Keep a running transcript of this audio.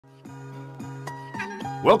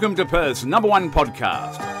Welcome to Perth's #1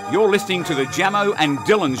 podcast. You're listening to the Jamo and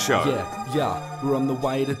Dylan Show. Yeah, we're on the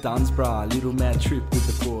way to Dunsborough. Little man trip with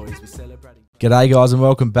the boys. We're celebrating. G'day guys and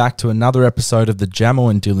welcome back to another episode of the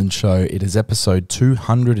Jamo and Dylan Show. It is episode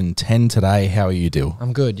 210 today. How are you, Dill?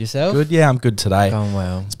 I'm good. Yourself? Good, yeah, I'm good today. Going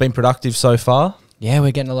well. It's been productive so far. Yeah,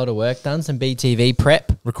 we're getting a lot of work done. Some BTV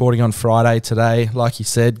prep. Recording on Friday today. Like you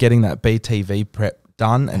said, getting that BTV prep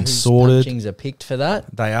done and sorted. Punchings are picked for that.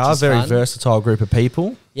 They are a very versatile group of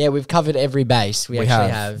people. Yeah, we've covered every base. We actually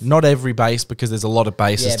have. Not every base because there's a lot of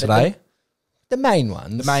bases today. The main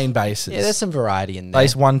ones. The main bases. Yeah, there's some variety in there.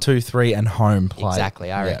 Base 1, 2, 3 and home plate.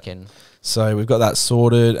 Exactly, I reckon. So we've got that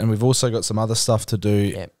sorted and we've also got some other stuff to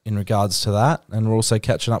do in regards to that. And we're also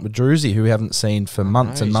catching up with Druzy, who we haven't seen for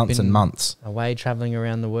months and months and months. Away travelling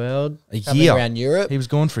around the world. A year. Around Europe. He was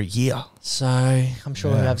gone for a year. So I'm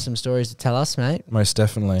sure we'll have some stories to tell us, mate. Most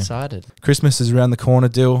definitely. Excited. Christmas is around the corner,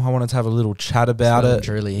 Dill. I wanted to have a little chat about it.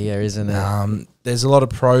 Truly here, isn't it? There's a lot of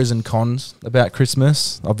pros and cons about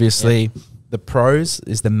Christmas. Obviously, the pros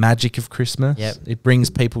is the magic of Christmas. It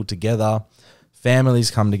brings people together. Families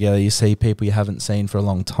come together. You see people you haven't seen for a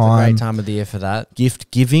long time. It's a great time of the year for that. Gift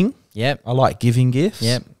giving. Yep. I like giving gifts.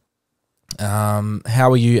 Yep.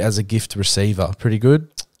 How are you as a gift receiver? Pretty good?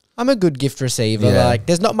 I'm a good gift receiver. Yeah. Like,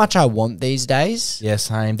 there's not much I want these days. Yeah,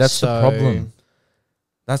 same. That's the problem.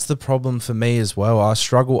 That's the problem for me as well. I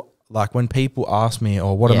struggle, like, when people ask me,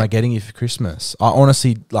 oh, what am I getting you for Christmas? I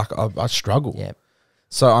honestly, like, I struggle. Yeah.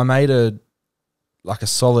 So I made a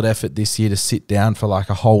solid effort this year to sit down for, like,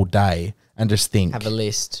 a whole day and just think. Have a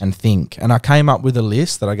list. And think. And I came up with a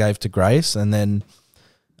list that I gave to Grace. And then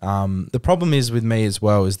the problem is with me as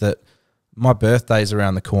well is that my birthday's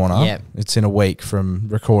around the corner. Yeah. It's in a week from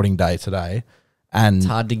recording day today. And it's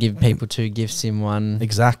hard to give people 2 gifts in one.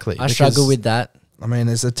 Exactly. I struggle with that. I mean,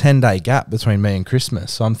 there's a 10-day gap between me and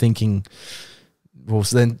Christmas. So I'm thinking, well,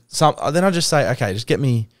 so then I just say, okay, just get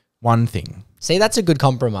me one thing. See, that's a good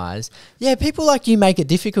compromise. Yeah, people like you make it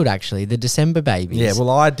difficult, actually, the December babies. Yeah,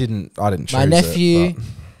 well, I didn't choose my nephew,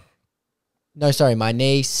 it, my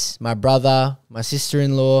niece, my brother, my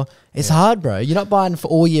sister-in-law. It's hard, bro. You're not buying for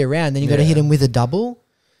all year round, then you got to hit them with a double?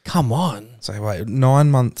 Come on. So wait,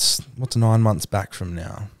 9 months, what's 9 months back from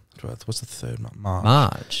now? What's the third month?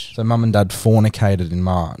 March. So mum and dad fornicated in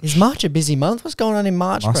March. Is March a busy month? What's going on in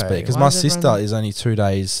March, Must be, because my sister is only 2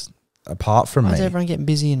 days apart from me. Why is everyone getting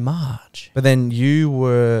busy in March? But then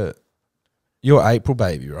you're April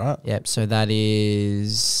baby, right? Yep, so that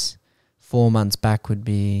is 4 months back would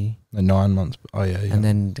be... 9 months. Oh, yeah. And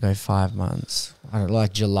then go 5 months. I don't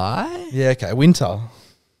like July? Yeah, okay. Winter.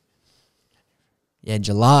 Yeah,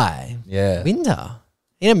 July. Yeah. Winter.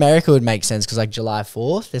 In America it would make sense because like July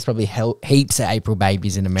 4th, there's probably heaps of April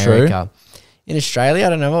babies in America. True. In Australia, I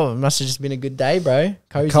don't know. It must have just been a good day, bro.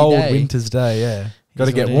 Cozy cold day. winter's day, yeah. Got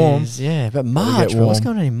to get warm. Yeah, but March, bro, what's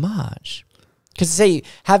going on in March? Because, see,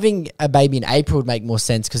 having a baby in April would make more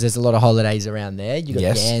sense because there's a lot of holidays around there. You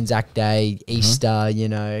got the Anzac Day, Easter, you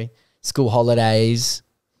know, school holidays.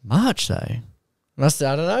 March, though. I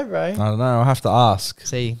don't know, bro. I don't know. I'll have to ask.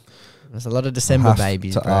 See, there's a lot of December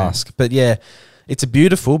babies, bro. Ask. But, yeah, it's a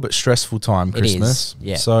beautiful but stressful time, Christmas. It is,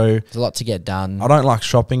 yeah. So there's a lot to get done. I don't like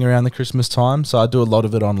shopping around the Christmas time, so I do a lot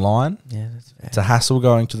of it online. Yeah, that's fair. It's a hassle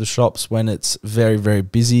going to the shops when it's very, very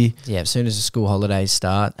busy. Yeah, as soon as the school holidays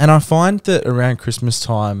start. And I find that around Christmas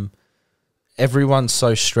time, everyone's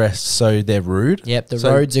so stressed, so they're rude. Yep, the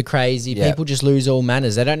roads are crazy. Yep. People just lose all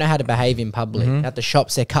manners. They don't know how to behave in public. At the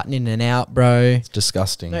shops, they're cutting in and out, bro. It's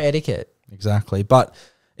disgusting. No etiquette. Exactly. But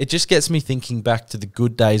it just gets me thinking back to the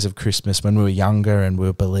good days of Christmas when we were younger and we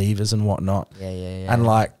were believers and whatnot. Yeah. And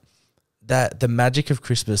like the magic of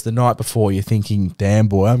Christmas, the night before, you're thinking, damn,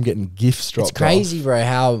 boy, I'm getting gifts dropped off. It's crazy, bro,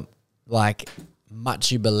 how like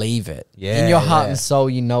much you believe it. Yeah. In your heart and soul,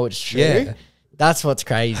 you know it's true. Yeah. That's what's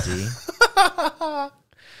crazy.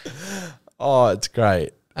 Oh, it's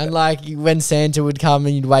great. And like when Santa would come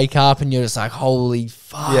and you'd wake up and you're just like, holy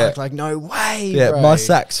fuck, like no way, bro. My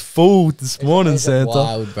sack's full this morning, Santa.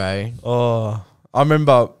 Wild, bro. Oh, I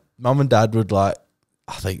remember mum and dad would like,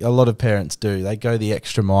 I think a lot of parents do, they go the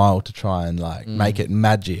extra mile to try and like make it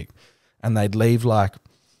magic. And they'd leave like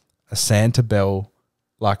a Santa bell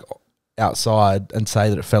like outside and say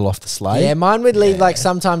that it fell off the sleigh. Yeah, mine would leave like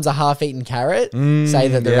sometimes a half-eaten carrot, say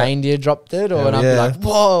that the reindeer dropped it, or and I'd be like,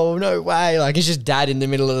 whoa, no way. Like it's just dad in the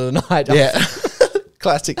middle of the night. Yeah.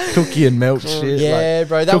 Classic cookie and milk shit. Yeah, like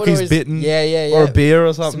bro. That cookies always, bitten. Yeah. Or a beer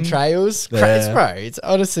or something. Some trails. Yeah. Bro, it's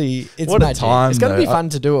honestly, it's what magic. A time, it's going to be fun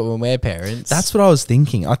to do it when we're parents. That's what I was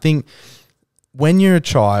thinking. I think when you're a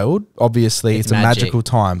child, obviously it's a magic. magical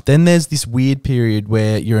time. Then there's this weird period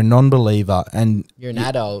where you're a non-believer and You're an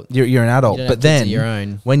adult. You're an adult, You don't but have kids then of your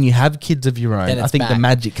own. when you have kids of your own, Then I it's think the back.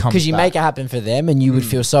 magic comes Because you back. make it happen for them, and you would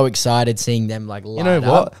feel so excited seeing them like light You know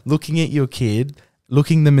what? up. Looking at your kid,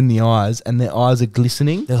 looking them in the eyes, and their eyes are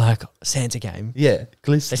glistening. They're like, Santa came. Yeah, They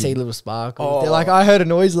glistening. see little sparkles. They're like, I heard a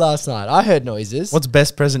noise last night. I heard noises. What's the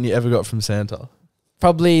best present you ever got from Santa?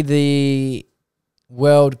 Probably the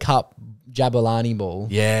World Cup Jabulani ball.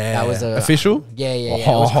 Yeah, That was official. Yeah. It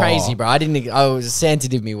was crazy, bro. Santa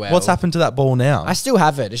did me well. What's happened to that ball now? I still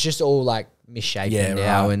have it. It's just all like misshapen Yeah,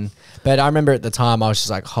 now. right. But I remember at the time I was just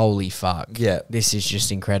like, holy fuck. Yeah. This is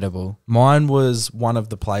just incredible. Mine was one of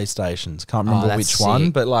the PlayStations. Can't remember that's which one,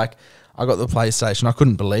 sick. but like I got the PlayStation. I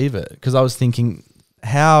couldn't believe it because I was thinking,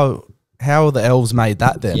 how the elves made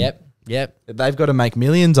that then? Yep. They've got to make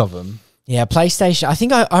millions of them. Yeah, PlayStation. I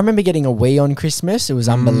think I remember getting a Wii on Christmas. It was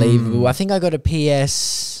unbelievable. I think I got a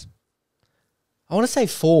PS, I want to say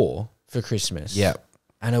 4 for Christmas. Yeah.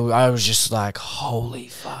 And I was just like, holy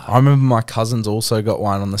fuck. I remember my cousins also got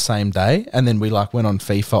one on the same day, and then we like went on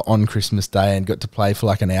FIFA on Christmas Day and got to play for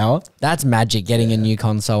like an hour. That's magic, getting a new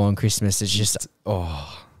console on Christmas. It's just,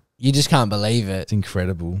 you just can't believe it. It's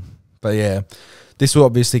incredible. But yeah, this will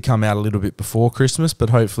obviously come out a little bit before Christmas,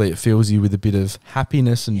 but hopefully it fills you with a bit of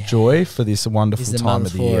happiness and joy for this wonderful It's the time month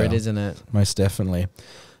of the for year. it, isn't it? Most definitely.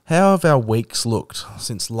 How have our weeks looked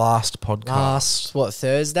since last podcast?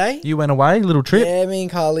 Thursday? You went away, little trip? Yeah, me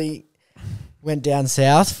and Carly went down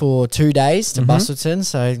south for 2 days to Bustleton,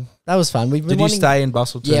 so that was fun. Did you stay in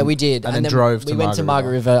Bustleton? Yeah, we did. And then drove to we went to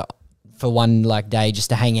Margaret River for one like day just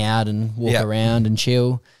to hang out and walk around and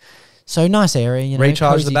chill. So nice area, you know.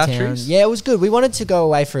 Recharge the cozy batteries? town. Yeah, it was good. We wanted to go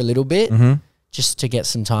away for a little bit just to get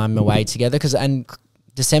some time away together and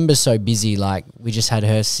December's so busy. Like we just had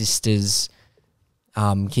her sister's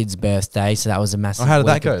kid's birthday, so that was a massive. How did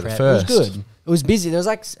that week go? of prep. First? It was good. It was busy. There was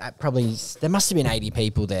like there must have been 80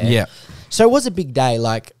 people there. Yeah. So it was a big day,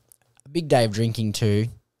 like a big day of drinking too.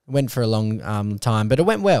 Went for a long time, but it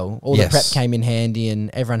went well. All the prep came in handy and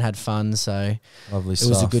everyone had fun, so Lovely it stuff.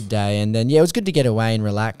 was a good day. And then, it was good to get away and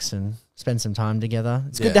relax and spend some time together.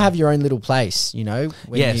 It's good to have your own little place, you know,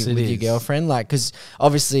 when Yes, with your girlfriend. Like, because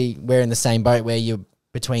obviously we're in the same boat where you're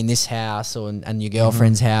between this house and your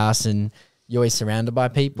girlfriend's house and you're always surrounded by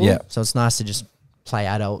people. Yeah. So it's nice to just play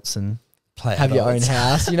adults and Play have your own adults.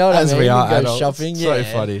 house. You know what I As mean? we are And go adults. shopping. So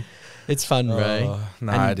funny. It's fun, bro.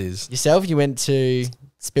 No, And it is. Yourself, you went to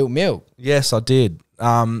Spilt Milk. Yes, I did.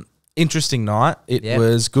 Interesting night. It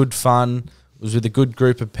was good fun. It was with a good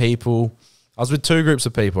group of people. I was with 2 groups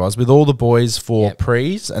of people. I was with all the boys for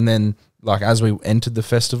pre's, and then like as we entered the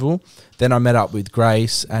festival, then I met up with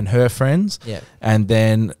Grace and her friends. Yeah. And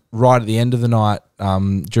then right at the end of the night,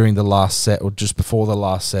 during the last set or just before the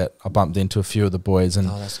last set, I bumped into a few of the boys and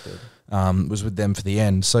That's good. was with them for the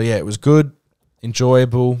end. So yeah, it was good,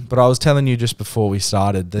 enjoyable. But I was telling you just before we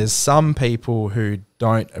started, there's some people who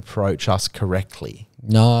don't approach us correctly.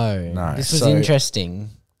 No. No, This was so- interesting.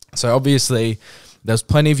 So obviously, there's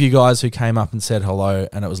plenty of you guys who came up and said hello,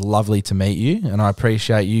 and it was lovely to meet you. And I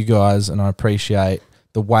appreciate you guys, and I appreciate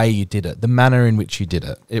the way you did it, the manner in which you did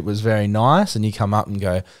it. It was very nice, and you come up and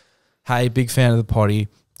go, hey, big fan of the potty.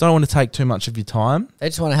 Don't want to take too much of your time. They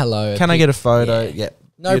just want a hello. Can I get a photo? Yeah. Yeah.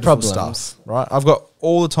 No Beautiful problems. stuff, right? I've got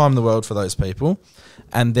all the time in the world for those people.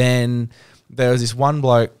 And then there was this one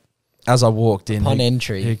bloke, as I walked in, Upon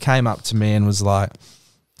entry. who came up to me and was like,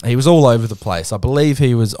 he was all over the place. I believe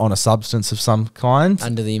he was on a substance of some kind.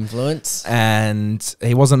 Under the influence. And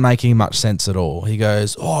he wasn't making much sense at all. He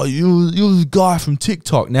goes, oh, you're the guy from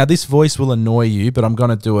TikTok. Now, this voice will annoy you, but I'm going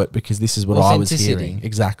to do it because this is what I was Authenticity. hearing.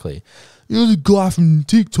 Exactly. You're the guy from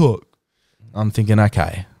TikTok. I'm thinking,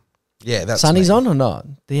 okay. Yeah, that's Sunny's me. on or not?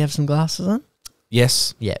 Do you have some glasses on?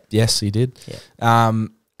 Yes. Yeah. Yes, he did. Yeah.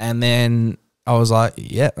 And then I was like,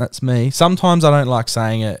 yeah, that's me. Sometimes I don't like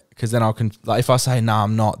saying it because then like if I say, no,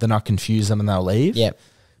 I'm not, then I confuse them and they'll leave. Yeah.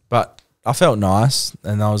 But I felt nice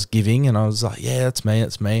and I was giving and I was like, yeah, that's me,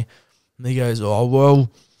 that's me. And he goes, oh, well,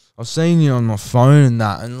 I've seen you on my phone and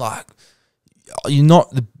that, and like, you're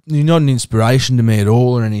not an inspiration to me at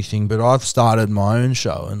all or anything, but I've started my own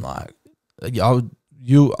show and like,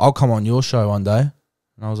 I'll come on your show one day.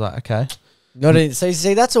 And I was like, okay. So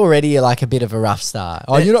see, that's already like a bit of a rough start.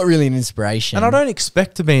 Oh, you're not really an inspiration. And I don't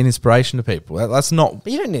expect to be an inspiration to people. That's not.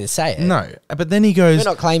 But you don't need to say it. No. But then he goes.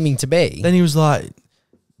 You're not claiming to be. Then he was like,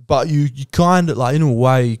 but you kind of like, in a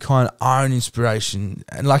way, you kind of are an inspiration.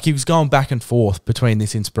 And like he was going back and forth between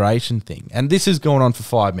this inspiration thing. And this is going on for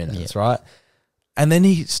 5 minutes, right? And then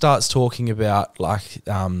he starts talking about like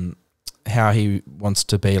how he wants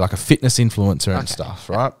to be like a fitness influencer and stuff,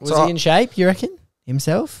 right? Was he in shape, you reckon?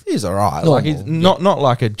 Himself? He's all right. Normal, like he's not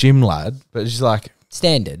like a gym lad, but he's like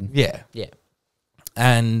standard. Yeah. Yeah.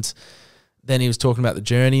 And then he was talking about the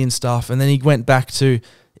journey and stuff, and then he went back to,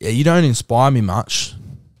 yeah, you don't inspire me much.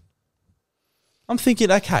 I'm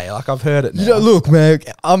thinking, okay, like I've heard it now. Look, man,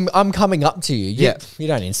 I'm coming up to you. Yeah. You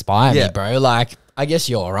don't inspire me, bro. Like, I guess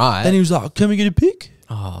you're all right. Then he was like, can we get a pic?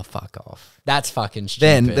 Oh, fuck off. That's fucking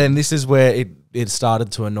stupid. Then this is where it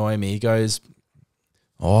started to annoy me. He goes,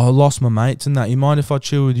 oh, I lost my mates and that. You mind if I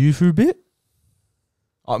chill with you for a bit?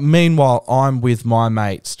 Meanwhile, I'm with my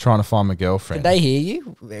mates trying to find my girlfriend. Did they hear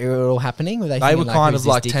you? They were all happening? Were they were kind of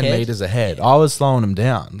like 10 meters ahead. Yeah. I was slowing them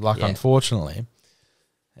down, unfortunately.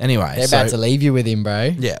 Anyway. They're about to leave you with him,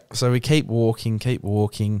 bro. Yeah. So we keep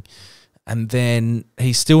walking. And then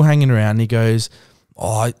he's still hanging around. And he goes,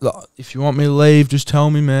 oh, if you want me to leave, just tell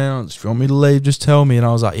me, man. If you want me to leave, just tell me. And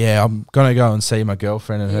I was like, yeah, I'm going to go and see my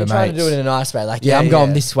girlfriend and her mates. You're trying to do it in a nice way. Like, I'm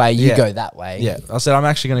going this way, you go that way. Yeah. I said, I'm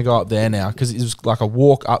actually going to go up there now because it was like a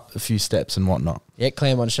walk up a few steps and whatnot. Yeah,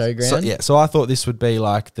 Claremont Showground. So I thought this would be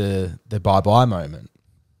like the bye-bye moment.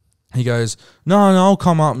 He goes, no, I'll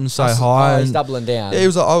come up and say hi. He's doubling down. Yeah, he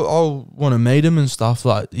was like, I'll want to meet him and stuff.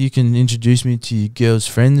 Like, you can introduce me to your girl's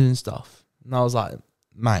friends and stuff. And I was like,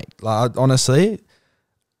 mate, like, honestly,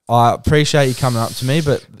 I appreciate you coming up to me,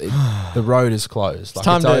 but the road is closed. Like,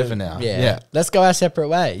 it's over now. Yeah. Let's go our separate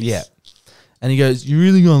ways. Yeah. And he goes, you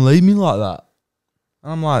really going to leave me like that?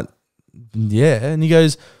 And I'm like, yeah. And he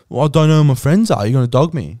goes, well, I don't know who my friends are. You're going to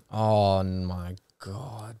dog me? Oh, my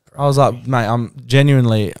God, bro. I was like, mate,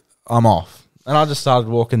 I'm off. And I just started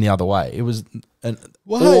walking the other way. It was an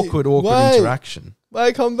awkward interaction.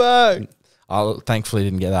 Wait, come back. I thankfully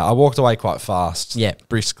didn't get that. I walked away quite fast. Yeah.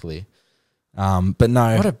 Briskly. But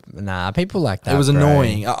no. People like that. It was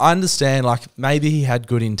annoying. I understand, like, maybe he had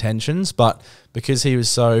good intentions, but because he was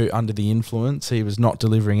so under the influence, he was not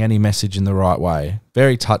delivering any message in the right way.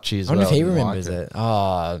 Very touchy as well. I wonder if he remembers it.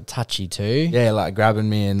 Oh, touchy too. Yeah, like grabbing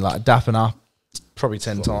me and like dapping up probably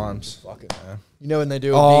 10 times. Fucking man. You know when they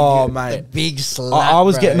do a mate. big slap, I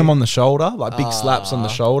was getting them on the shoulder, like big slaps on the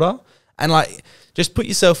shoulder. And like, just put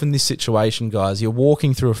yourself in this situation, guys. You're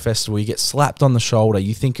walking through a festival, you get slapped on the shoulder.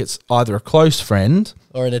 You think it's either a close friend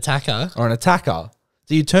or an attacker.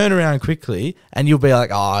 So you turn around quickly and you'll be like,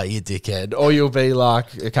 oh, you dickhead. Or you'll be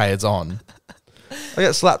like, okay, it's on. I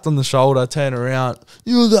get slapped on the shoulder, turn around.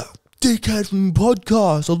 You're that dickhead from the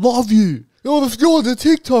podcast. I love you. You're the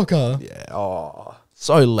TikToker. Yeah, oh.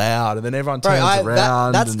 So loud, and then everyone turns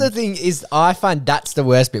around. That's the thing is, I find that's the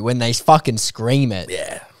worst bit when they fucking scream it.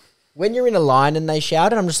 Yeah. When you're in a line and they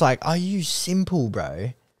shout it, I'm just like, are you simple,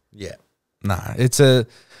 bro? Yeah. Nah,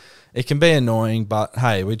 it can be annoying, but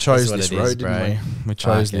hey, we chose this road, didn't we? We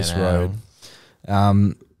chose this road.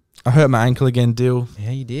 I hurt my ankle again, Dill. Yeah,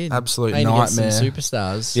 you did. Absolute Playing nightmare. Against some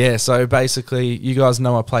superstars. Yeah, so basically, you guys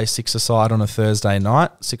know I play six-a-side on a Thursday night,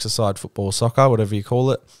 six-a-side football, soccer, whatever you call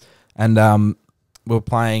it. And we're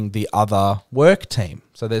playing the other work team.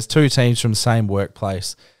 So there's two teams from the same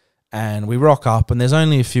workplace. And we rock up, and there's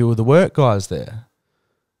only a few of the work guys there.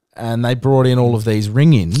 And they brought in all of these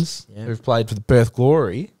ring-ins who've played for the Perth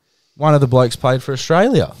Glory. One of the blokes played for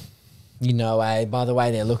Australia. You know, by the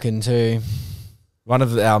way, they're looking to... One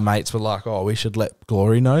of our mates were like, oh, we should let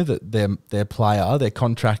Glory know that their player, their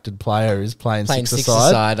contracted player, is playing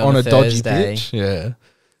six-a-side on a dodgy pitch. Yeah.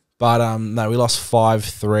 But no, we lost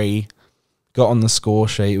 5-3. Got on the score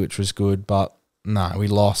sheet, which was good, but no, we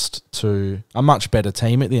lost to a much better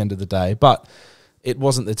team at the end of the day. But it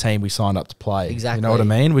wasn't the team we signed up to play. Exactly. You know what I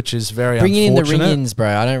mean? Which is very Bringing unfortunate. in the ring-ins, bro.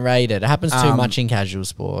 I don't rate it. It happens too much in casual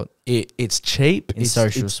sport. It's cheap. It's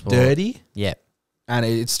social sport. Dirty. Yeah. And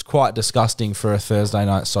it's quite disgusting for a Thursday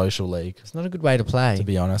night social league. It's not a good way to play. To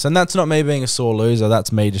be honest. And that's not me being a sore loser.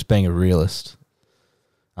 That's me just being a realist.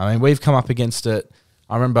 I mean, we've come up against it.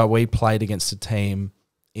 I remember we played against a team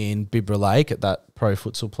in Bibra Lake at that pro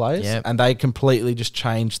futsal place. Yep. And they completely just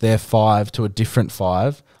changed their 5 to a different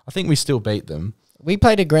 5. I think we still beat them. We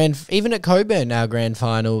played even at Coburn, our grand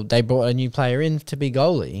final, they brought a new player in to be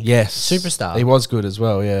goalie. Yes. Superstar. He was good as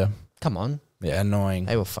well, yeah. Come on. Yeah, annoying.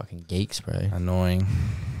 They were fucking geeks, bro. Annoying.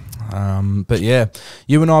 But yeah,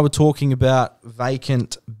 you and I were talking about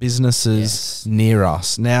vacant businesses near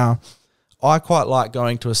us. Now, I quite like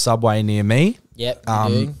going to a Subway near me. Yep,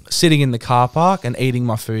 sitting in the car park and eating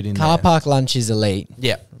my food in there. Car park lunch is elite.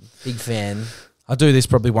 Yeah. Big fan. I do this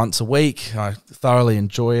probably once a week. I thoroughly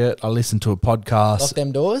enjoy it. I listen to a podcast. Lock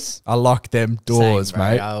them doors? I lock them doors, Same,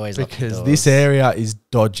 mate. I always lock the doors. Because this area is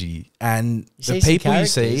dodgy. And the people you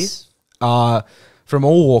see are from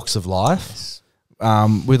all walks of life. Yes.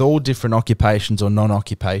 with all different occupations or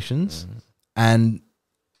non-occupations, and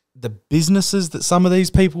the businesses that some of these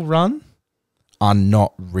people run are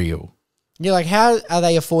not real. You're like, how are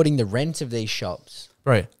they affording the rent of these shops?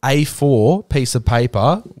 Bro, A4 piece of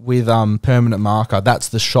paper with permanent marker, that's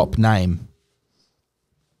the shop name.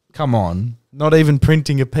 Come on. Not even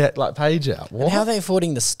printing a page out. What? And how are they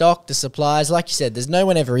affording the stock, the supplies? Like you said, there's no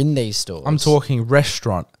one ever in these stores. I'm talking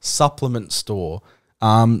restaurant, supplement store,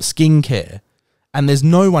 skincare, and there's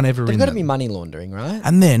no one ever in They've got to them. be money laundering, right?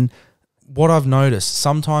 And then what I've noticed,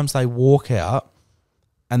 sometimes they walk out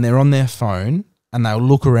and they're on their phone and they'll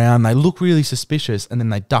look around, they look really suspicious, and then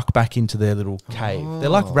they duck back into their little cave. They're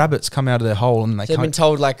like rabbits come out of their hole and they They've been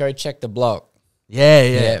told, like, go check the block.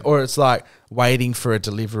 Yeah. Or it's like waiting for a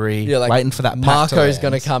delivery, Like waiting for that pack Marco's to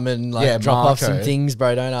going to land. come and drop off some things,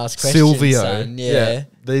 bro. Don't ask questions, Silvio. son. Yeah.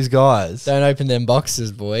 These guys. Don't open them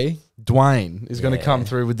boxes, boy. Dwayne is going to come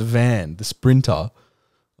through with the van, the Sprinter.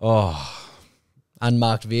 Oh,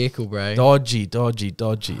 Unmarked vehicle, bro. dodgy.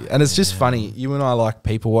 And it's just funny. You and I like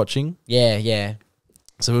people watching. Yeah.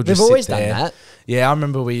 So we'll just We've always sit there. done that. Yeah, I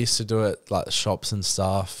remember we used to do it like the shops and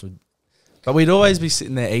stuff. But we'd always be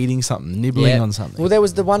sitting there eating something, nibbling on something. Well, there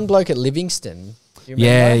was the one bloke at Livingston. Do you remember?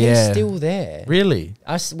 Yeah, He's yeah. still there. Really?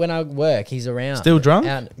 When I work, he's around. Still drunk?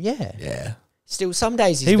 Yeah. Yeah. Still, some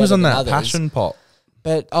days he's He was better on than that others. passion pot.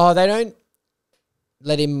 But, they don't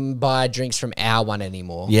let him buy drinks from our one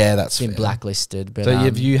anymore. Yeah, that's It's been fair. blacklisted. But, So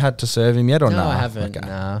have you had to serve him yet or no? No, I haven't. Okay.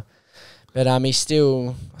 Nah. But he's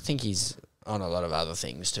still, I think he's on a lot of other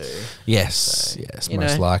things too. Yes, you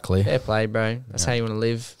most know, likely. Fair play, bro. That's how you want to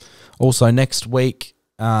live. Also, next week,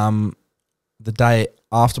 the day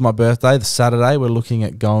after my birthday, the Saturday, we're looking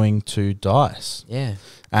at going to Dice Yeah.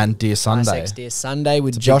 and Dear Sunday. Nice Dear Sunday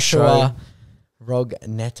with It's a big Joshua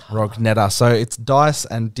Rognetta. Rognetta. So it's Dice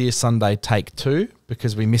and Dear Sunday take 2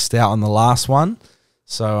 because we missed out on the last one.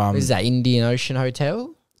 So Is that Indian Ocean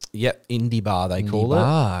Hotel? Yep, Indie Bar they call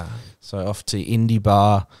Bar. it. So off to Indie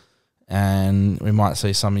Bar, and we might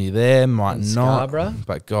see some of you there, might In not. Scarborough?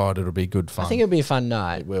 But God, it'll be good fun. I think it'll be a fun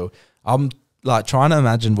night. it will. I'm like trying to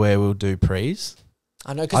imagine where we'll do prees.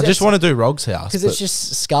 I know. I just want to do Rog's house because it's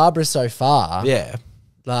just Scarborough so far. yeah.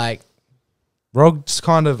 Like, Rog just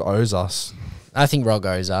kind of owes us I think Rog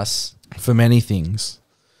owes us. for many things.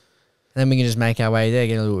 Then we can just make our way there,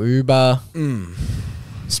 get a little Uber,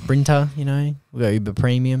 Sprinter, we'll go Uber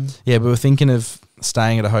Premium. Yeah, we were thinking of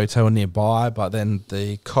staying at a hotel nearby, but then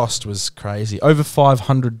the cost was crazy. Over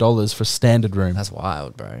 $500 for a standard room. That's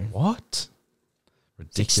wild, bro. What?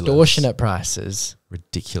 Ridiculous. Extortionate prices.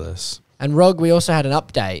 Ridiculous. And Rog, we also had an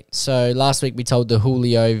update. So last week we told the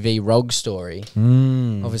Julio v. Rog story.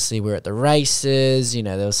 Obviously, we're at the races.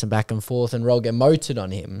 There was some back and forth, and Rog emoted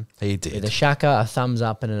on him. He With a did. shaka, a thumbs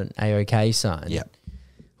up, and an A-OK sign. Yep.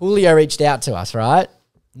 Julio reached out to us, right?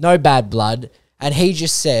 No bad blood. And he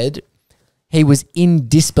just said he was in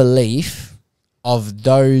disbelief of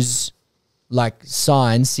those, like,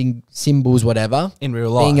 signs, symbols, whatever. In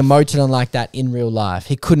real life. Being emoted on like that in real life.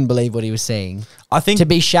 He couldn't believe what he was seeing. I think To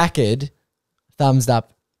be shackered, thumbs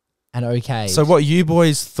up, and okay. so. What you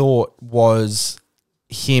boys thought was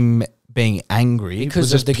him being angry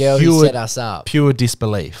because was of just the girl who set us up. Pure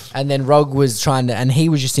disbelief. And then Rog was trying to, and he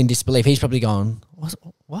was just in disbelief. He's probably going, what?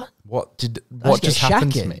 What just just get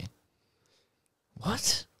happened to shackered. me?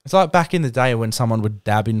 What? It's like back in the day when someone would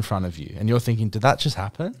dab in front of you, and you're thinking, did that just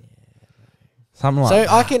happen? Something like So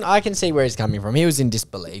that. I can see where he's coming from. He was in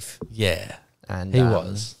disbelief. Yeah. And He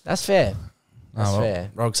was. That's fair. That's Oh, well,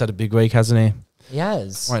 fair. Rog's had a big week, hasn't he? He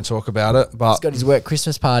has. Won't talk about it, but He's got his work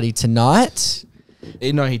Christmas party tonight.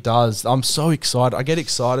 he does. I'm so excited. I get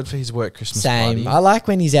excited for his work Christmas Same. party. I like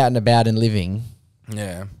when he's out and about and living.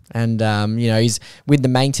 Yeah. And, he's with the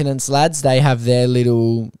maintenance lads. They have their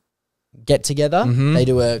little get together. Mhm. They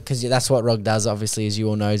do because that's what Rog does, obviously, as you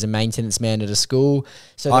all know, is a maintenance man at a school.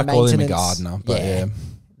 So I the call him a maintenance- gardener, but yeah.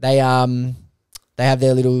 They have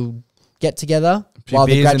their little get together Few while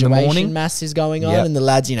the beers in the graduation morning. mass is going on, Yep. and the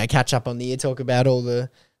lads, catch up on the year, talk about all the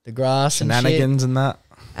grass and shit. Shenanigans and that.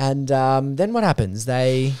 And then what happens?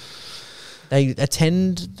 They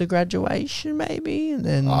attend the graduation maybe, and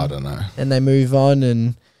then I don't know. Then they move on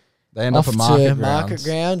and They end off up at to market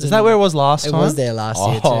grounds. Is and that where it was last it time? was there last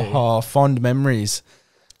year too. Oh, fond memories.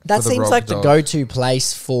 That for the seems Rog like the dog. go-to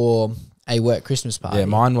place for a work Christmas party. Yeah,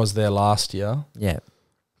 mine was there last year. Yeah.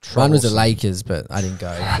 Mine was the Troublesome. Lakers, but I didn't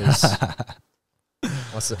go.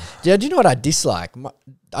 'Cause do you know what I dislike?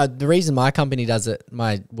 The reason my company does it,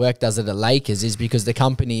 my work does it at Lakers, is because the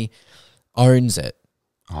company owns it.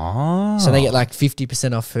 Oh. So they get like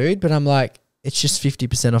 50% off food, but I'm like, it's just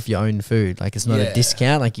 50% off your own food. Like, it's not Yeah. a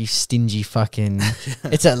discount. Like, you stingy fucking...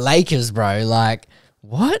 It's at Lakers, bro. Like,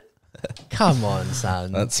 What? Come on,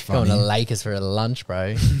 son. That's Going to funny. Lakers for a lunch,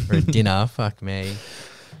 bro. For a dinner. Fuck me.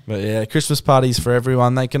 But yeah, Christmas parties for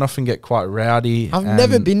everyone. They can often get quite rowdy. I've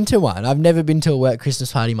never been to one. I've never been to a work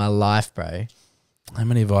Christmas party in my life, bro. How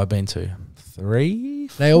many have I been to? 3?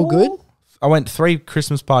 They all good? I went 3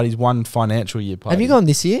 Christmas parties, 1 financial year party. Have you gone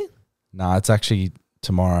this year? No, it's actually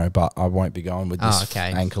tomorrow, but I won't be going with this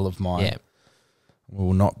ankle of mine. Yeah.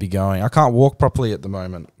 Will not be going. I can't walk properly at the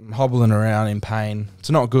moment. I'm hobbling around in pain. It's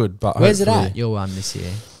not good, but Where's it hopefully- at, your one this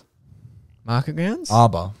year? Market Grounds?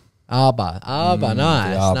 Arbor. Arbor, the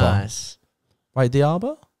nice, Arbor. nice. Wait, the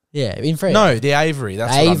Arbor? Yeah, in Fred. No, the Avery.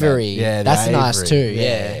 That's what I meant. Avery. Yeah, the That's nice Avery. too,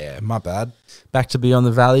 yeah. My bad. Back to Beyond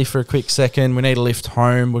the Valley for a quick second. We need a lift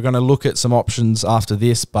home. We're going to look at some options after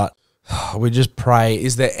this, but we just pray.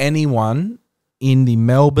 Is there anyone in the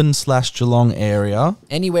Melbourne/Geelong area?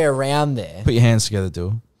 Anywhere around there. Put your hands together,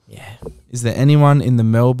 Dill. Yeah. Is there anyone in the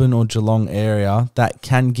Melbourne or Geelong area that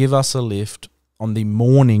can give us a lift on the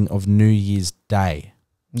morning of New Year's Day,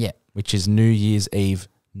 Yeah. which is New Year's Eve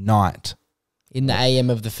night? In the AM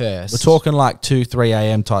of the 1st. We're talking like 2, 3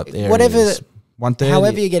 a.m. type areas. Whatever. 1:30.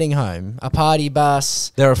 However you're getting home. A party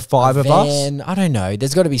bus. There are 5 of us. Van, I don't know.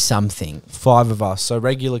 There's got to be something. 5 of us. So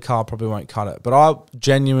regular car probably won't cut it. But I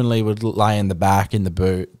genuinely would lay in the back in the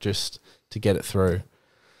boot just to get it through.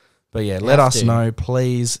 But yeah, let us know,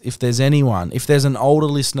 please, if there's anyone. If there's an older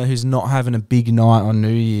listener who's not having a big night on New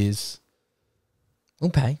Year's, We'll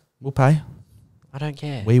pay. we'll pay. I don't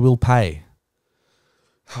care. We will pay.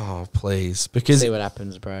 Oh, please. Because See what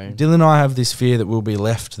happens, bro. Dylan and I have this fear that we'll be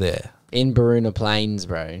left there In Baruna Plains,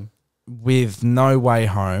 bro. with no way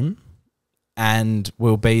home and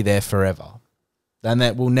we'll be there forever. And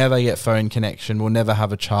that we'll never get phone connection. We'll never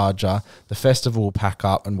have a charger. The festival will pack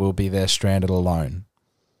up and we'll be there stranded alone.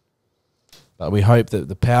 But we hope that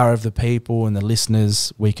the power of the people and the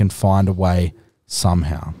listeners, we can find a way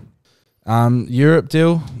somehow. Europe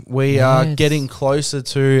deal, we are getting closer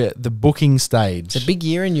to the booking stage. It's a big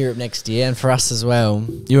year in Europe next year, and for us as well.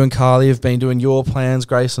 You and Carly have been doing your plans.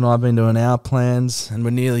 Grace and I have been doing our plans, and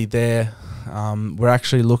we're nearly there. We're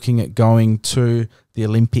actually looking at going to the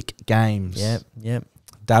Olympic Games. Yep.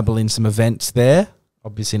 Dabble in some events there.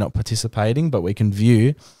 Obviously not participating, but we can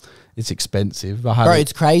view. It's expensive.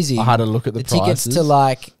 It's crazy. I had a look at the tickets prices. to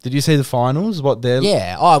like... Did you see the finals? What they're...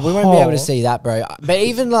 Yeah. Oh, we won't be able to see that, bro. But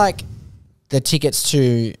even like the tickets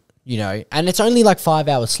to, you know, and it's only like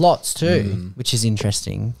 5-hour slots too, which is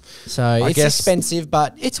interesting. So it's expensive,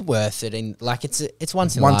 but it's worth it. And like it's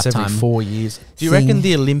once in a lifetime. Every 4 years. Do you reckon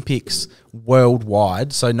the Olympics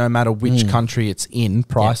worldwide, so no matter which country it's in,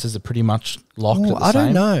 prices are pretty much locked at the I same?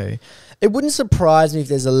 don't know. It wouldn't surprise me if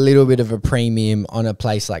there's a little bit of a premium on a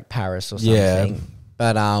place like Paris or something. Yeah.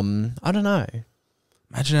 But I don't know.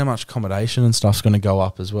 Imagine how much accommodation and stuff's going to go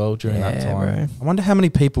up as well during that time. Bro. I wonder how many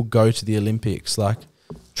people go to the Olympics, like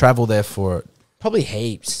travel there for it. Probably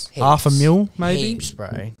heaps. 500,000 maybe? Heaps,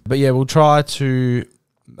 bro. But yeah, we'll try to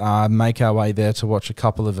make our way there to watch a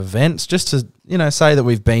couple of events, just to, you know, say that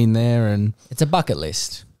we've been there, and It's a bucket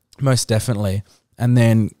list. most definitely. And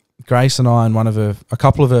then Grace and I and a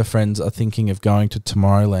couple of her friends are thinking of going to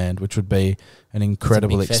Tomorrowland, which would be an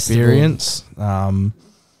incredible experience.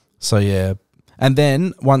 So yeah. And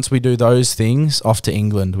then once we do those things, off to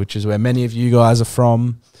England, which is where many of you guys are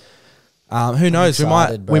from. Who knows?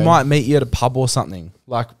 We might meet you at a pub or something.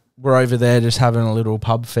 Like we're over there just having a little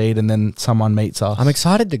pub feed, and then someone meets us. I'm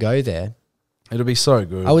excited to go there. It'll be so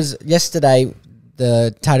good. I was yesterday,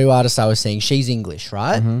 the tattoo artist I was seeing, she's English,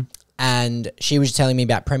 right? And she was telling me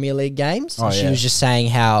about Premier League games. Oh, she was just saying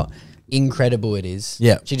how incredible it is.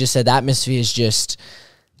 Yeah. She just said the atmosphere is just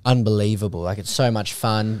unbelievable. Like it's so much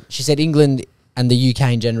fun. She said England and the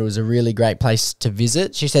UK in general is a really great place to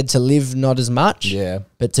visit. She said to live, not as much. Yeah.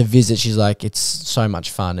 But to visit, she's like, it's so much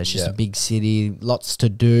fun. It's just a big city, lots to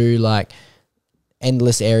do, like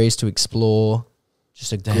endless areas to explore.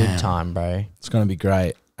 Just a good time, bro. It's going to be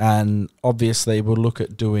great. And obviously we'll look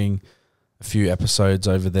at doing a few episodes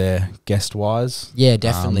over there guest-wise. Yeah,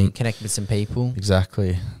 definitely. Connect with some people.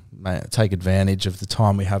 Exactly. Take advantage of the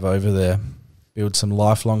time we have over there. Build some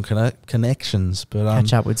lifelong connections. But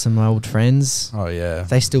Catch up with some old friends. Oh, yeah. If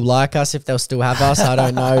they still like us, if they'll still have us, I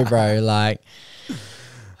don't know, bro. Like,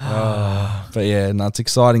 but yeah, no, it's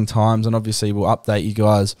exciting times. And obviously we'll update you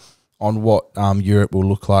guys on what Europe will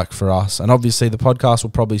look like for us. And obviously the podcast will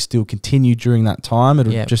probably still continue during that time.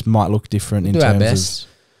 It just might look different in terms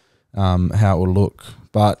of how it will look.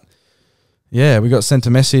 But yeah, we got sent a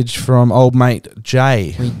message from old mate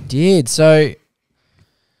Jay. we did. So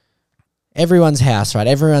everyone's house, right?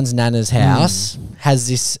 Everyone's nana's house has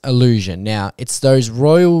this illusion. Now, it's those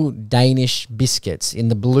Royal Danish biscuits in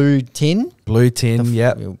the blue tin. Blue tin,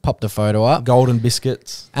 yep. We'll pop the photo up. Golden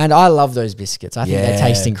biscuits. And I love those biscuits. I think they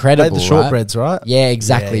taste incredible. They're the shortbreads, right? Yeah,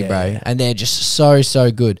 exactly, bro. And they're just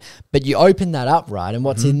so good. But you open that up, right? And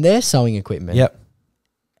what's in there? Sewing equipment. Yep.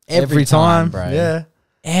 Every time, bro. Yeah.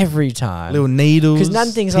 Every time. Little needles. Because Nan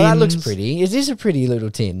thinks, oh, that looks pretty. It is a pretty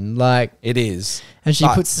little tin. Like, it is. And she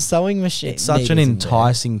puts the sewing machine. It's such an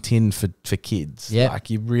enticing tin for kids. Yeah.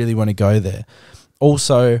 Like, you really want to go there.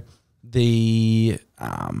 Also, the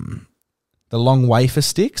long wafer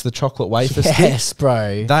sticks, the chocolate wafer sticks. Yes,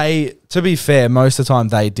 bro. They, to be fair, most of the time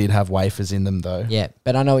they did have wafers in them though. Yeah,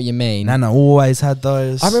 but I know what you mean. Nana always had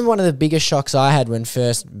those. I remember one of the biggest shocks I had when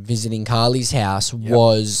first visiting Carly's house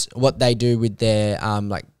was what they do with their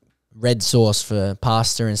like red sauce for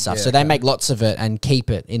pasta and stuff. Yeah, so they make lots of it and keep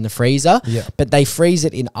it in the freezer. Yeah. But they freeze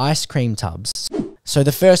it in ice cream tubs. So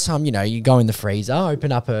the first time, you know, you go in the freezer,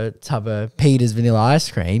 open up a tub of Peter's vanilla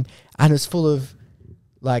ice cream, and it's full of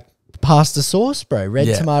like pasta sauce, bro, red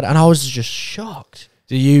tomato, and I was just shocked.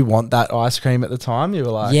 Do you want that ice cream at the time? You were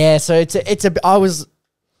like, yeah. So I was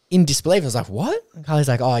in disbelief. I was like, what? And Carly's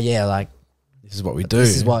like, oh yeah, like this is what we do.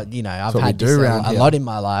 This is what, you know, I've had this a lot in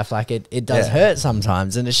my life. Like it does hurt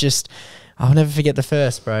sometimes, and it's just, I'll never forget the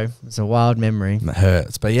first, bro. It's a wild memory. It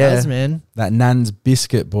hurts, but yeah, it does, man. That Nan's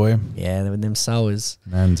biscuit, boy. Yeah, with them sowers.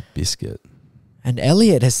 Nan's biscuit. And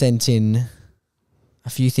Elliot has sent in a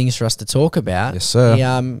few things for us to talk about. Yes,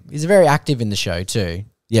 sir. He's very active in the show too.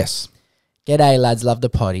 Yes. G'day, lads. Love the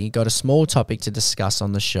potty. Got a small topic to discuss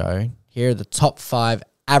on the show. Here are the top 5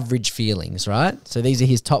 average feelings, right? So these are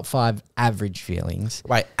his top 5 average feelings.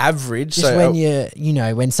 Wait, average? Just when you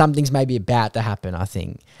know, when something's maybe about to happen, I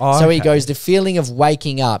think. Oh, so he goes, the feeling of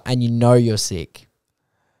waking up and you know you're sick.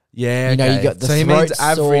 Yeah, you know, you got the so he throat means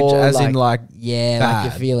average sore, as in like yeah, bad. like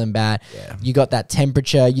you're feeling bad. Yeah. You got that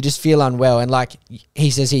temperature. You just feel unwell, and like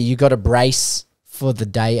he says here, you got to brace for the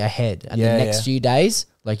day ahead and the next few days.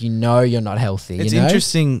 Like, you know, you're not healthy. It's you know?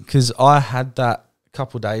 interesting because I had that a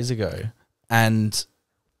couple of days ago, and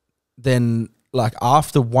then like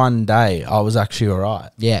after one day, I was actually all right.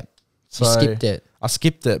 Yeah, so you skipped it. I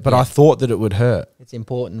skipped it, but I thought that it would hurt. It's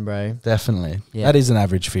important, bro. Definitely. Yeah. That is an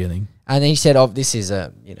average feeling. And then he said, "Oh, this is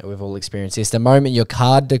a, you know, we've all experienced this. The moment your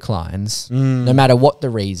card declines, no matter what the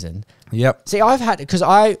reason." Yep. See, I've had, because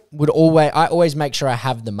I always make sure I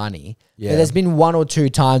have the money. Yeah. But there's been 1 or 2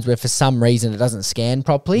 times where for some reason it doesn't scan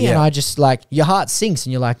properly, and I just like, your heart sinks,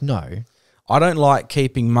 and you're like, no. I don't like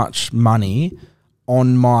keeping much money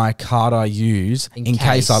on my card I use in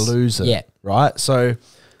case I lose it. Yeah. Right. So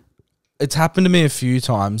it's happened to me a few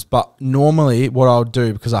times, but normally what I'll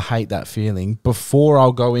do, because I hate that feeling, before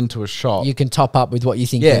I'll go into a shop, You can top up with what you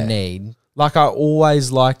think you need. like I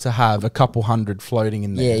always like to have a couple hundred floating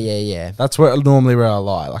in there. Yeah. That's where I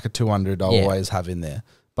lie. Like a 200 I'll always have in there.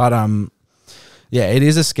 But yeah, it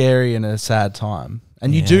is a scary and a sad time.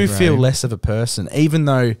 And you do feel less of a person, even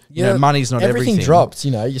though you know, money's not everything. Everything drops,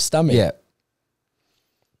 you know, your stomach. Yeah.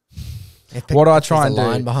 What I try and do,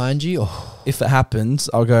 line behind you. if it happens,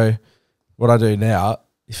 I'll go, what I do now,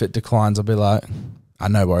 if it declines, I'll be like,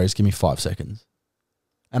 no worries, give me 5 seconds.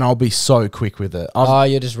 And I'll be so quick with it.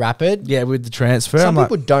 You're just rapid? Yeah, with the transfer. Some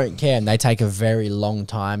people don't care, and they take a very long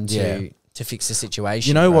time to fix the situation.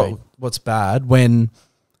 You know what's bad? When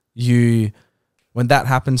that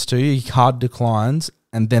happens to you, your card declines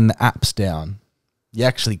and then the app's down. You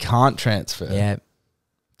actually can't transfer. Yeah.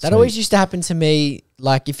 That always used to happen to me.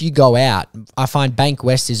 Like, if you go out, I find Bank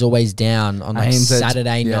West is always down on like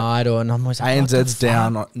Saturday night, and I'm always like, ANZ's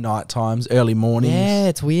down at night times, early mornings. Yeah,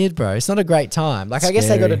 it's weird, bro. It's not a great time. Like, I guess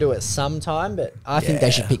they got to do it sometime, but I think they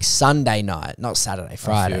should pick Sunday night, not Saturday,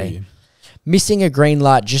 Friday. Missing a green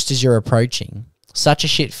light just as you're approaching. Such a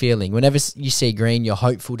shit feeling. Whenever you see green, you're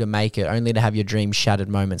hopeful to make it, only to have your dreams shattered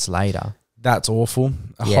moments later. That's awful.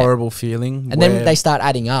 A horrible feeling. And then they start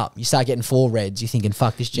adding up. You start getting 4 reds. You're thinking,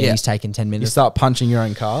 fuck, this journey's taking 10 minutes. You start punching your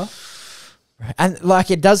own car. And like,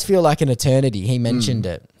 it does feel like an eternity. He mentioned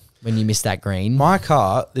it when you miss that green. My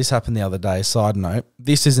car, this happened the other day, side note,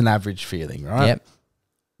 this is an average feeling, right? Yep.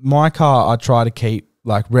 My car, I try to keep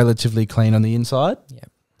like relatively clean on the inside.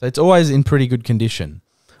 Yep. So it's always in pretty good condition.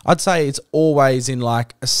 I'd say it's always in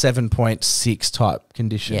like a 7.6 type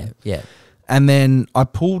condition. Yeah. And then I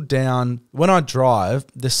pulled down, when I drive,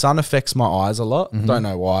 the sun affects my eyes a lot. Don't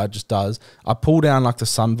know why, it just does. I pull down like the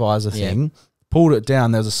sun visor thing, pulled it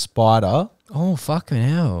down, there was a spider. Oh, fucking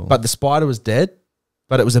hell. But the spider was dead,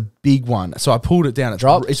 but it was a big one. So I pulled it down.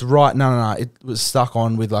 It's right, no. It was stuck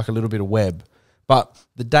on with like a little bit of web. But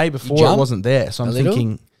the day before it wasn't there. So I'm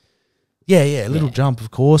thinking, Yeah, a little jump,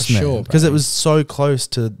 of course, For man. sure, Because bro. it was so close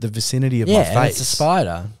to the vicinity of my face. and it's a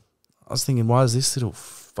spider. I was thinking, why is this little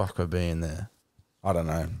fucker being there? I don't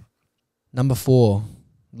know. Number 4,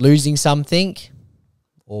 losing something.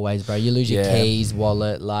 Always, bro. You lose your keys,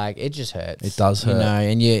 wallet, like it just hurts. It does hurt. You know,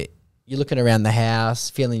 and you're looking around the house,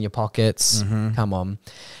 feeling your pockets. Mm-hmm. Come on.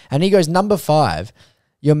 And he goes, number 5,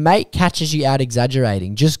 your mate catches you out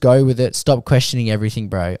exaggerating. Just go with it. Stop questioning everything,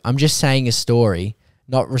 bro. I'm just saying a story,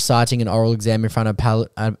 not reciting an oral exam in front of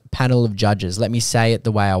a panel of judges. Let me say it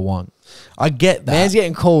the way I want. I get that. Man's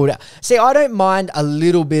getting called. See, I don't mind a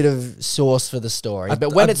little bit of sauce for the story,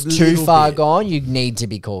 but when it's too far gone, you need to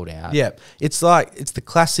be called out. Yeah, it's like, it's the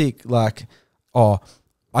classic, like, oh,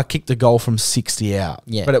 I kicked a goal from 60 out.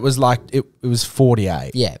 Yeah. But it was like, it was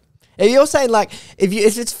 48. Yeah. If you're saying like, if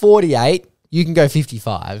it's 48, you can go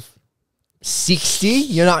 55. 60,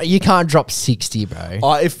 you can't drop 60, bro.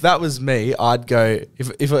 If that was me, I'd go,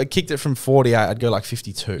 if I kicked it from 48, I'd go like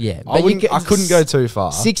 52. Yeah, I couldn't go too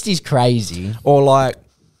far. 60's crazy. Or like,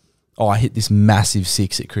 I hit this massive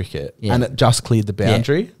 6 at cricket and it just cleared the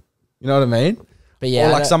boundary. You know what I mean? But yeah,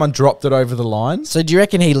 or like someone dropped it over the line. So do you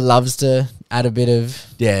reckon he loves to add a bit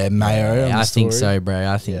of mayo? Yeah, I think so, bro.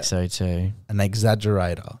 I think so too. An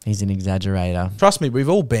exaggerator. He's an exaggerator. Trust me, we've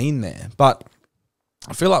all been there, but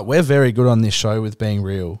I feel like we're very good on this show with being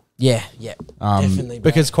real. Yeah, definitely.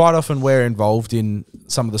 Bro. Because quite often we're involved in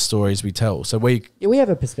some of the stories we tell. So we have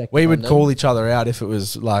a perspective. We would call each other out if it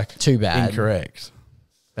was like too bad, incorrect.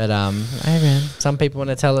 But hey man, some people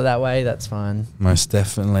want to tell it that way. That's fine. Most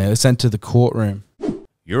definitely. It's sent to the courtroom.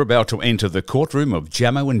 You're about to enter the courtroom of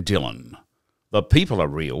Jamo and Dylan. The people are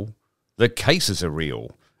real, the cases are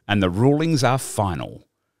real, and the rulings are final.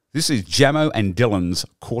 This is Jamo and Dylan's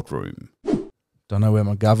courtroom. Don't know where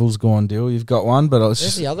my gavel's gone, Dill. You've got one, but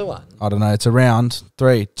Where's the other one? I don't know. It's around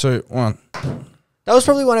 3, 2, 1. That was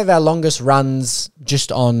probably one of our longest runs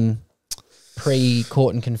just on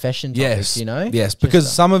pre-court and confession topics, you know? Yes,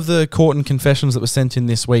 because some of the court and confessions that were sent in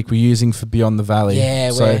this week we're using for Beyond the Valley.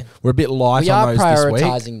 Yeah, so we're a bit light on those this week. We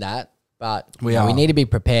are prioritising that, but we need to be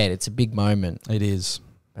prepared. It's a big moment. It is.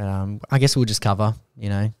 But I guess we'll just cover,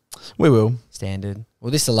 We will. Standard.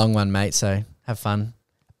 Well, this is a long one, mate, so have fun.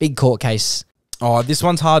 Big court case. Oh, this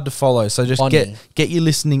one's hard to follow, so just get your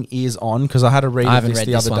listening ears on, because I had a read of this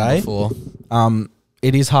the other day. Before.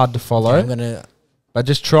 It is hard to follow. Okay, I'm gonna. But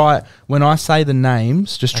just try, when I say the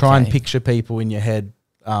names, just try and picture people in your head,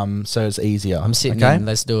 so it's easier. I'm sitting in.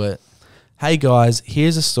 Let's do it. Hey guys,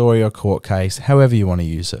 here's a story or court case, however you want to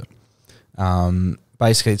use it.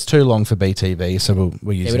 Basically, it's too long for BTV, so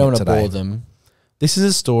we'll use it today. We don't want to bore them. This is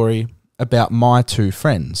a story about my 2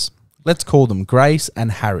 friends. Let's call them Grace and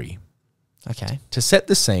Harry. Okay. To set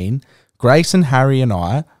the scene, Grace and Harry and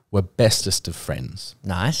I were bestest of friends.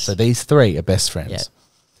 Nice. So these 3 are best friends. Yeah.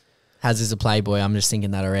 Haz is a playboy. I'm just thinking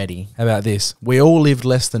that already. How about this? We all lived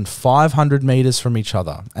less than 500 meters from each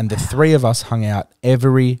other, and the 3 of us hung out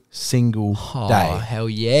every single day. Oh, hell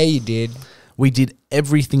yeah, you did. We did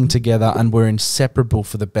everything together and were inseparable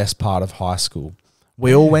for the best part of high school.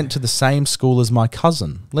 We all went to the same school as my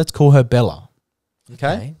cousin. Let's call her Bella.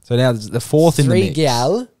 Okay. So now the 4th in the mix. 3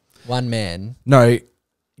 gal, 1 man. No.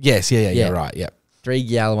 Yes. Yeah. Right. Yeah. 3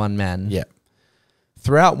 gal, 1 man. Yeah.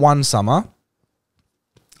 Throughout one summer.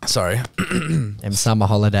 Sorry. Them summer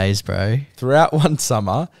holidays, bro. Throughout one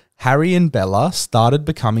summer, Harry and Bella started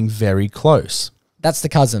becoming very close. That's the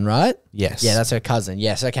cousin, right? Yes. Yeah, that's her cousin.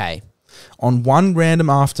 Yes, okay. On one random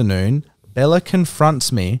afternoon, Bella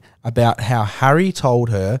confronts me about how Harry told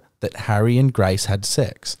her that Harry and Grace had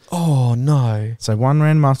sex. Oh, no. So one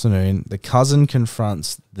random afternoon, the cousin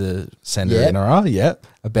confronts the senator,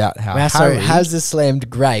 about how Harry... So Haz has slammed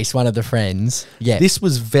Grace, one of the friends. Yeah. This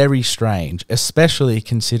was very strange, especially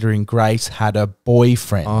considering Grace had a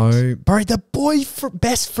boyfriend. Oh, bro, the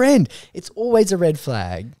best friend. It's always a red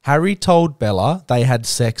flag. Harry told Bella they had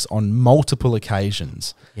sex on multiple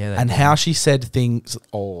occasions. Yeah, and how she said things...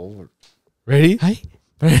 Oh, ready? Hey?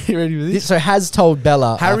 Ready for this? So Haz told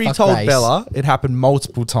Bella... Harry told Grace. Bella it happened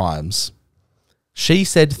multiple times. She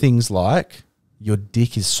said things like, your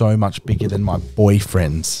dick is so much bigger than my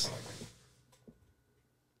boyfriend's.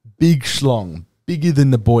 Big schlong. Bigger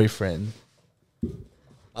than the boyfriend.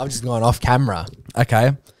 I'm just going off camera.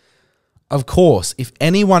 Okay. Of course, if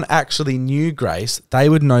anyone actually knew Grace, they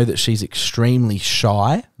would know that she's extremely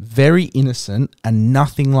shy, very innocent, and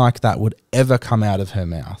nothing like that would ever come out of her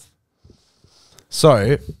mouth.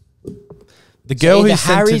 So, the girl who sent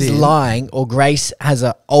Harry's it in, lying or Grace has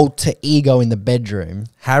an alter ego in the bedroom.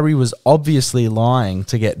 Harry was obviously lying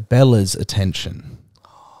to get Bella's attention.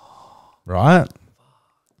 Right?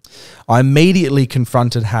 I immediately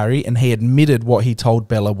confronted Harry and he admitted what he told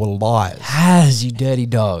Bella were lies. You dirty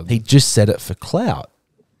dog. He just said it for clout.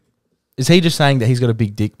 Is he just saying that he's got a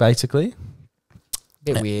big dick, basically?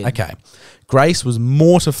 Bit weird. Okay. Grace was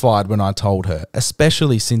mortified when I told her,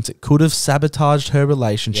 especially since it could have sabotaged her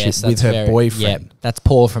relationship with her boyfriend. Yep, that's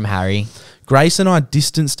poor from Harry. Grace and I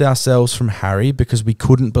distanced ourselves from Harry because we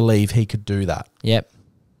couldn't believe he could do that. Yep.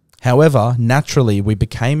 However, naturally, we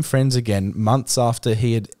became friends again months after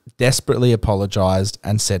he had desperately apologised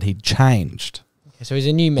and said he'd changed. Okay, so he's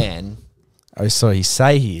a new man. Oh, so he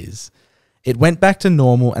say he is. It went back to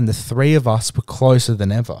normal and the three of us were closer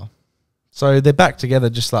than ever. So they're back together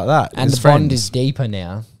just like that. And the bond is deeper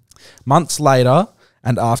now. Months later,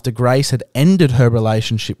 and after Grace had ended her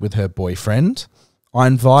relationship with her boyfriend, I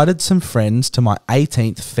invited some friends to my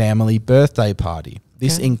 18th family birthday party.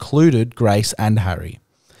 This included Grace and Harry.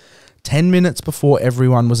 10 minutes before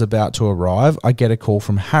everyone was about to arrive, I get a call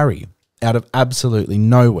from Harry out of absolutely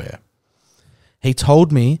nowhere. He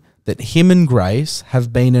told me that him and Grace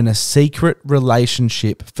have been in a secret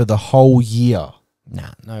relationship for the whole year.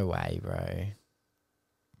 Nah, no way, bro.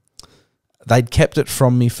 They'd kept it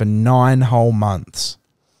from me for 9 whole months.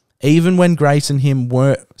 Even when Grace and him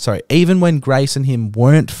weren't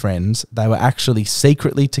friends, they were actually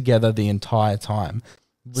secretly together the entire time.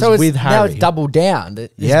 So now it's doubled down.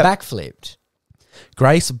 It's backflipped.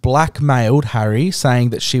 Grace blackmailed Harry,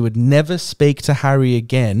 saying that she would never speak to Harry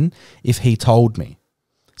again if he told me.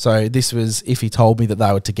 So this was if he told me that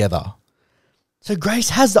they were together. So Grace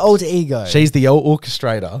has the alter ego. She's the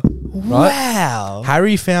orchestrator. Right? Wow.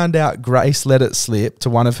 Harry found out Grace let it slip to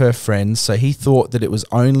one of her friends, so he thought that it was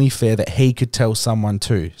only fair that he could tell someone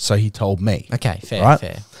too. So he told me. Okay, fair.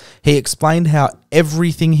 He explained how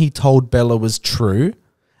everything he told Bella was true,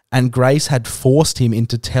 and Grace had forced him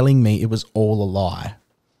into telling me it was all a lie.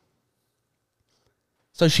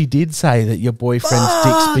 So she did say that your boyfriend's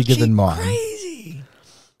dick's bigger than mine. Crazy.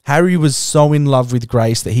 Harry was so in love with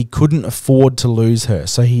Grace that he couldn't afford to lose her,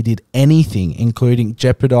 so he did anything, including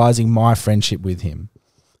jeopardizing my friendship with him.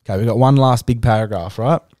 Okay, we got one last big paragraph,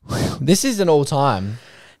 right? This is an all-time.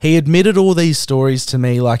 He admitted all these stories to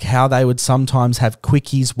me, like how they would sometimes have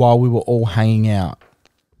quickies while we were all hanging out.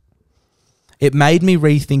 It made me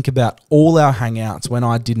rethink about all our hangouts when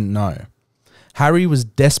I didn't know. Harry was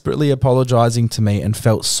desperately apologising to me and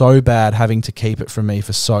felt so bad having to keep it from me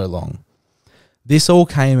for so long. This all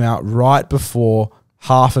came out right before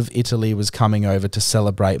half of Italy was coming over to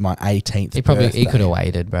celebrate my 18th birthday. He could have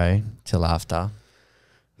waited, bro, till after.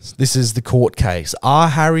 This is the court case. Are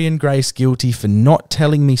Harry and Grace guilty for not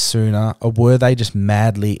telling me sooner, or were they just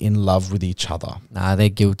madly in love with each other? Nah, they're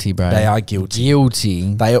guilty, bro. They are guilty.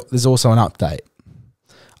 Guilty. There's also an update.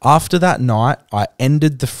 After that night, I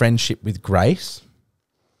ended the friendship with Grace.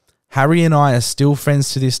 Harry and I are still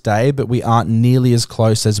friends to this day, but we aren't nearly as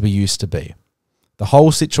close as we used to be. The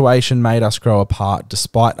whole situation made us grow apart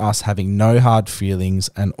despite us having no hard feelings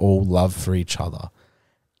and all love for each other.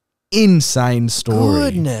 Insane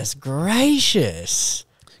story. Goodness gracious.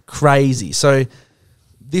 Crazy. So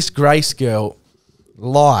this Grace girl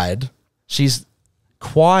lied. She's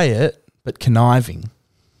quiet but conniving.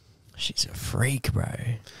 She's a freak, bro.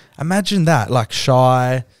 Imagine that. Like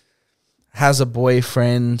shy, has a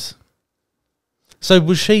boyfriend. So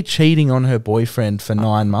was she cheating on her boyfriend for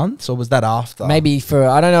 9 months, or was that after? Maybe for,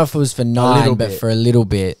 I don't know if it was for 9, but for a little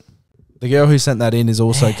bit. The girl who sent that in is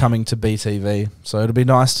also coming to BTV, so it'll be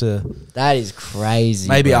nice to... That is crazy,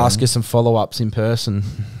 maybe ask her some follow-ups in person.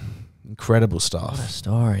 Incredible stuff. What a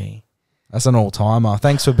story. That's an all-timer.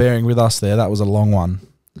 Thanks for bearing with us there. That was a long one.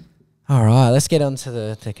 All right, let's get on to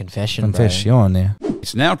the confession, Confession, yeah.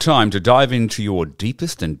 It's now time to dive into your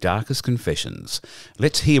deepest and darkest confessions.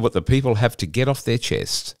 Let's hear what the people have to get off their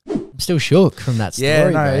chest. I'm still shook from that story, Yeah,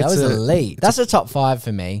 no, bro. That it's was a- elite. That's a top 5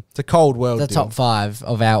 for me. It's a cold world. The deal. top 5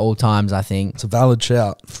 of our all times, I think. It's a valid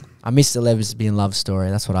shout. I miss the Lesbian love story.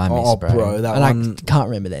 That's what I miss, Oh, bro. bro, that and one- I can't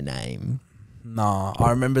remember their name. Nah, I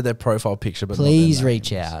remember their profile picture, but Please not their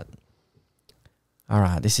reach names. out. All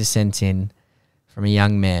right, this is sent in from a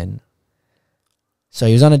young man. So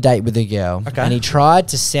he was on a date with a girl, Okay. and he tried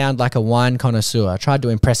to sound like a wine connoisseur. Tried to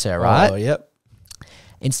impress her, right? Oh, yep.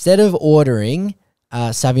 Instead of ordering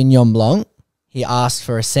Sauvignon Blanc, he asked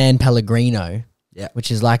for a San Pellegrino. Yeah. Which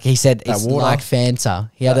is like, he said, That it's water. like Fanta.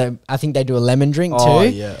 He had I think they do a lemon drink too. Oh,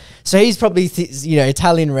 yeah. So he's probably,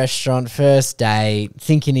 Italian restaurant, first date,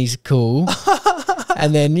 thinking he's cool.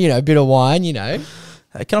 And then, a bit of wine, Hey,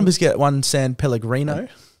 can I just get one San Pellegrino?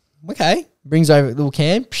 Okay. Brings over a little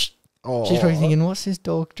can. Psh. Oh. She's probably thinking, what's this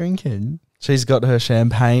dog drinking? She's got her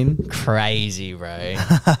champagne. Crazy, bro.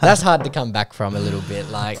 That's hard to come back from a little bit.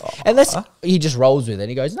 Like, unless he just rolls with it.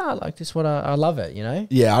 He goes, no, I like this one. I love it, you know?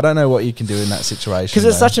 Yeah, I don't know what you can do in that situation. Because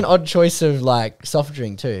it's such an odd choice of, like, soft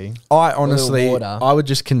drink too. I honestly, I would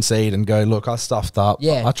just concede and go, look, I stuffed up.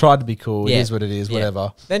 Yeah. I tried to be cool. It is what it is,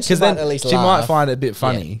 whatever. Then she might at least she might find it a bit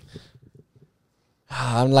funny.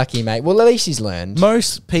 I'm lucky, mate. Well, at least she's learned.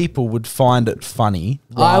 Most people would find it funny.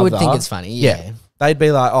 I would think it's funny, yeah. They'd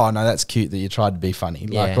be like, oh, no, that's cute that you tried to be funny.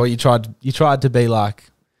 Like, Yeah. or you tried to be like,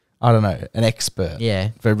 I don't know, an expert. Yeah.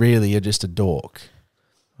 But really, you're just a dork.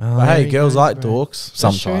 Oh, But hey, there you girls go, like bro. dorks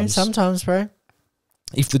That's true. sometimes. Sometimes, bro.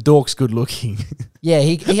 If the dork's good looking Yeah,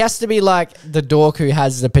 he has to be like the dork who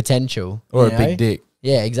has the potential. or you a big know? dick.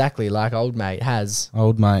 Yeah, exactly. Like old mate has.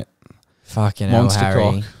 Old mate. Fucking Monster hell,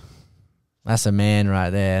 Harry. cock. That's a man right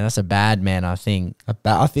there. That's a bad man, I think.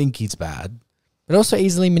 I think he's bad. But also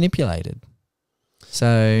easily manipulated.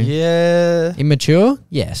 So, Yeah, immature?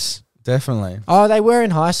 Yes. definitely. Oh, they were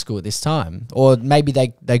in high school at this time. Or maybe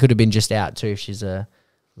they could have been just out too if she's a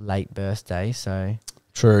late birthday. So,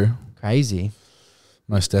 True. crazy.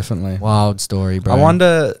 Most definitely. Wild story, bro. I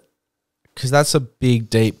wonder, because that's a big,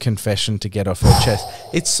 deep confession to get off her chest.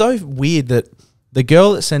 It's so weird that the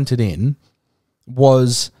girl that sent it in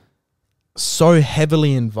was so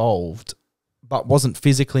heavily involved, but wasn't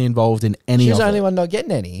physically involved in any She was of the only it. one not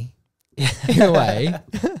getting any. In a way.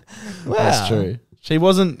 Wow. That's true. She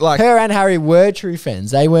wasn't like... Her and Harry were true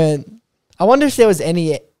friends. They weren't... I wonder if there was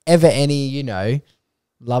ever any, you know,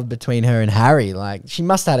 love between her and Harry. Like, she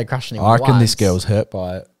must have had a crush on him I reckon once. this girl's hurt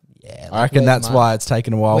by it. Yeah. I reckon that's why it's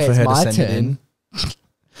taken a while for where's her to my send it in. turn?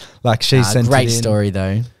 Like, she sent it in. Great story,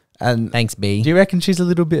 though. And Thanks, B. do you reckon she's a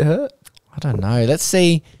little bit hurt? I don't know. Let's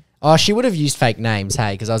see. Oh, she would have used fake names,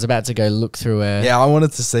 hey, because I was about to go look through her. Yeah, I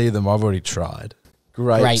wanted to see them. I've already tried.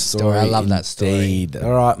 Great story. I love that story. Indeed.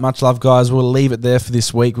 All right, much love, guys. We'll leave it there for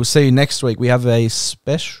this week. We'll see you next week. We have a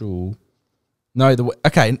special. No,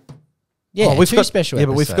 okay. Yeah, we've two got special Yeah,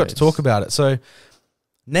 but we forgot to episodes. talk about it. So,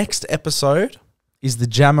 next episode is the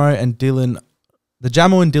Jamo and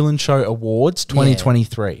Dylan Show Awards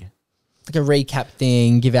 2023. Like a recap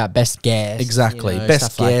thing, give out best guess. Exactly. you know, Best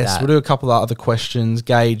stuff like guess. that. We'll do a couple of other questions,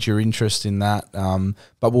 gauge your interest in that.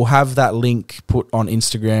 But we'll have that link put on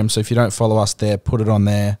Instagram. So if you don't follow us there, put it on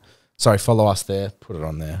there. Sorry, follow us there, put it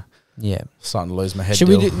on there. Yeah. Starting to lose my head. Should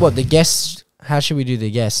we do what the guests? How should we do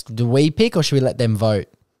the guests? Do we pick or should we let them vote?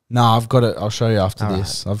 No, I've got it. I'll show you after All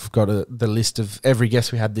this. I've got the list of every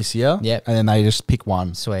guest we had this year. Yep. And then they just pick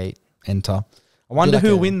one, Sweet. enter. I wonder like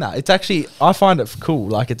who'll a- win that. It's actually, I find it cool.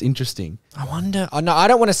 Like, it's interesting. I wonder. Oh, no, I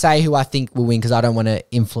don't want to say who I think will win because I don't want to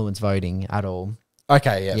influence voting at all.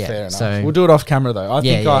 Okay, yeah, Yeah, fair enough. so- We'll do it off camera though. I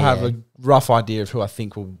think Yeah, I have yeah. a rough idea of who I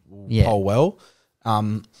think will Yeah. poll well.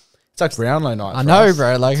 It's like Brownlow night. I for know, us.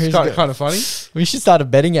 bro. Like, It's who's kind go- of, kind of funny. We should start a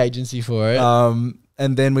betting agency for it.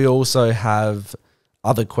 And then we also have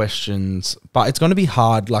other questions, but it's going to be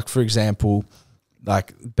hard. Like, for example,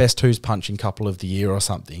 like best who's punching couple of the year or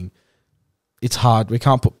something. It's hard. We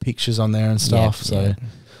can't put pictures on there and stuff. So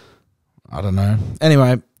I don't know.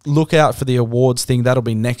 Anyway, look out for the awards thing. That'll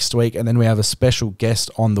be next week. And then we have a special guest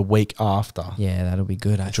on the week after, Yeah, that'll be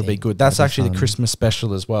good. which will be good. That's actually the Christmas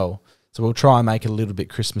special as well. So we'll try and make it a little bit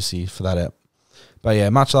Christmassy for that app. But yeah,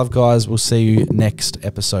 much love, guys. We'll see you next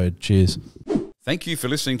episode. Cheers. Thank you for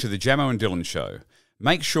listening to the Jamo and Dylan Show.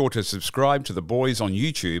 Make sure to subscribe to the boys on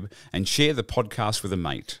YouTube and share the podcast with a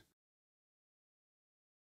mate.